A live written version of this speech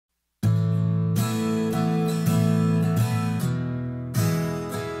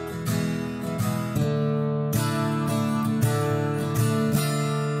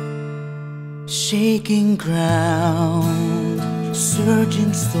shaking ground,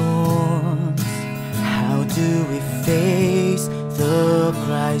 surging storms. How do we face the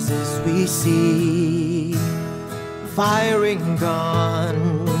crisis we see? Firing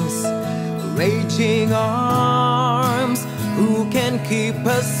guns, raging arms. Who can keep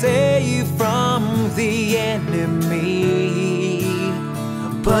us safe from the enemy?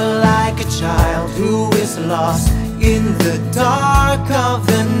 But like a child who is lost in the dark of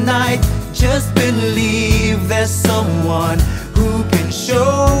the night, just believe there's someone who can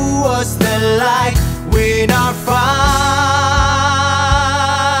show us the light. Win our fight.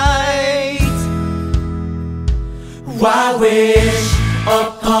 Why wish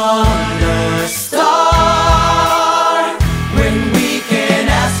upon a star when we can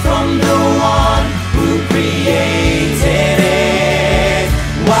ask from the one who created it?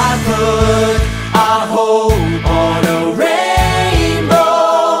 Why put our hope on a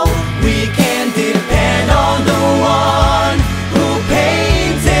rainbow? We can depend on the one who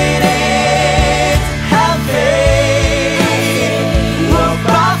painted it. Have faith, walk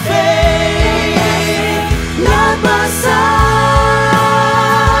by faith, not by sight.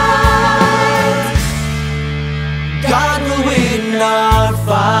 God will win our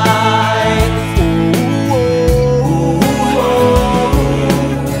fight.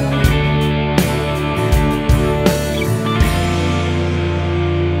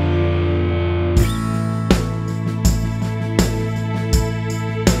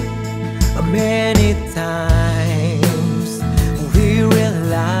 Many times we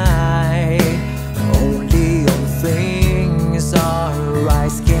rely only on things our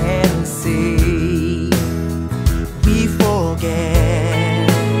eyes can see. We forget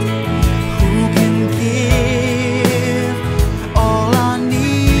who can give all our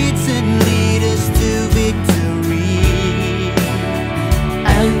needs and lead us to victory.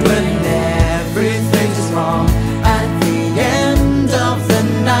 And when everything's wrong at the end of the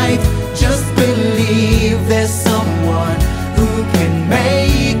night, just believe there's someone who can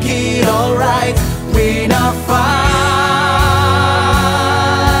make it alright. Win our fight.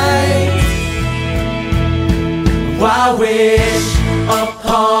 Why wish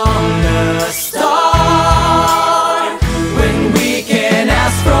upon a star when we can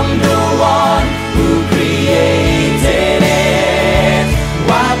ask from the one who created it?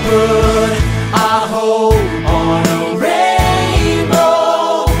 Why put our hope on a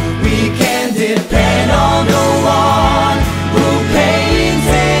rainbow? We can depend on the one who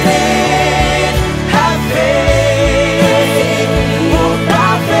painted it. Have faith, walk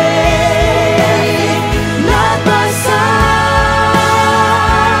by faith, not by sight.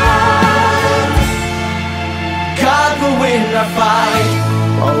 God will win our fight,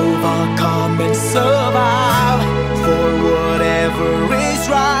 overcome and survive for whatever is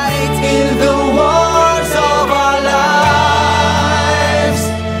right in the wars of our lives.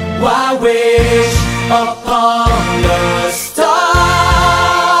 Why wish upon